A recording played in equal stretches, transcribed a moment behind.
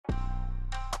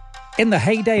In the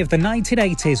heyday of the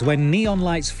 1980s, when neon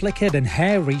lights flickered and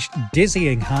hair reached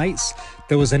dizzying heights,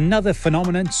 there was another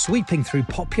phenomenon sweeping through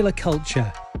popular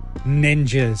culture: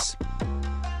 ninjas.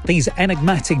 These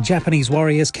enigmatic Japanese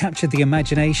warriors captured the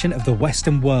imagination of the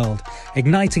Western world,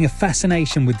 igniting a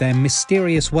fascination with their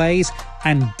mysterious ways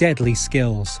and deadly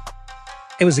skills.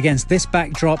 It was against this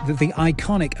backdrop that the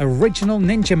iconic original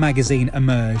Ninja magazine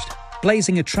emerged,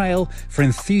 blazing a trail for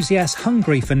enthusiasts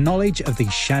hungry for knowledge of the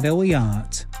shadowy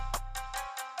art.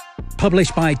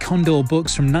 Published by Condor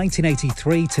Books from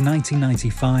 1983 to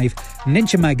 1995,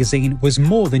 Ninja magazine was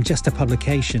more than just a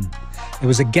publication. It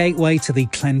was a gateway to the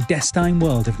clandestine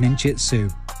world of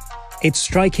ninjutsu. Its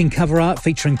striking cover art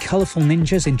featuring colourful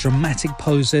ninjas in dramatic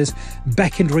poses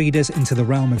beckoned readers into the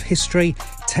realm of history,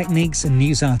 techniques and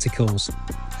news articles.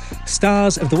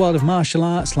 Stars of the world of martial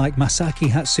arts like Masaki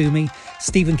Hatsumi,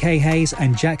 Stephen K. Hayes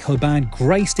and Jack Hoban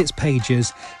graced its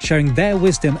pages, sharing their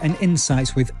wisdom and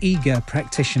insights with eager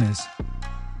practitioners.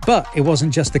 But it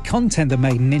wasn't just the content that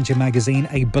made Ninja magazine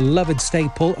a beloved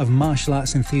staple of martial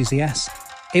arts enthusiasts,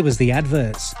 it was the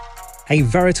adverts. A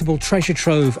veritable treasure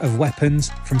trove of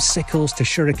weapons, from sickles to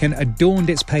shuriken, adorned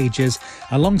its pages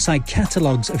alongside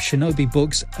catalogues of shinobi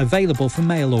books available for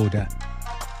mail order.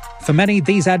 For many,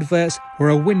 these adverts were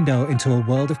a window into a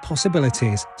world of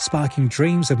possibilities, sparking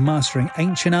dreams of mastering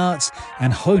ancient arts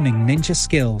and honing ninja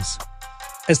skills.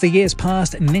 As the years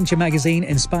passed, Ninja magazine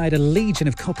inspired a legion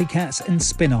of copycats and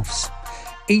spin-offs,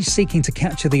 each seeking to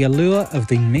capture the allure of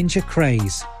the ninja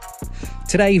craze.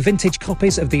 Today, vintage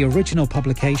copies of the original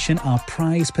publication are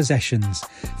prized possessions,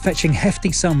 fetching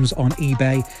hefty sums on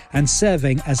eBay and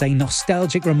serving as a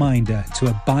nostalgic reminder to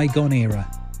a bygone era.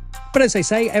 But as they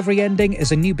say, every ending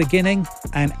is a new beginning,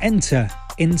 and enter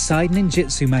Inside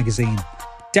Ninjutsu magazine.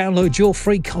 Download your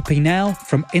free copy now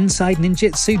from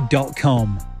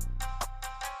InsideNinjutsu.com.